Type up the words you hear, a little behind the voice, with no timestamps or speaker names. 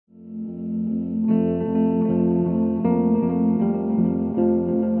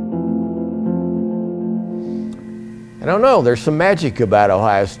I don't know, there's some magic about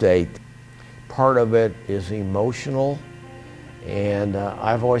Ohio State. Part of it is emotional, and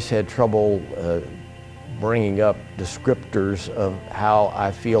I've always had trouble bringing up descriptors of how I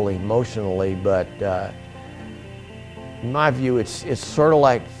feel emotionally, but in my view, it's sort of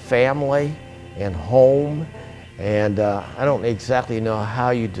like family and home, and I don't exactly know how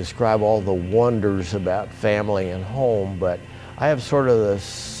you describe all the wonders about family and home, but I have sort of the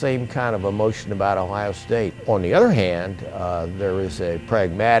same kind of emotion about Ohio State. On the other hand, there is a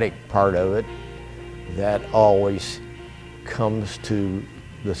pragmatic part of it that always comes to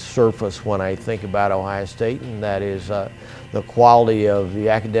the surface when I think about Ohio State, and that is the quality of the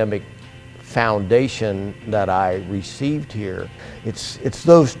academic foundation that I received here. It's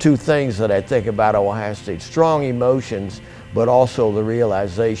those two things that I think about Ohio State: strong emotions, but also the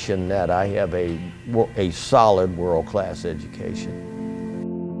realization that I have a solid world-class education.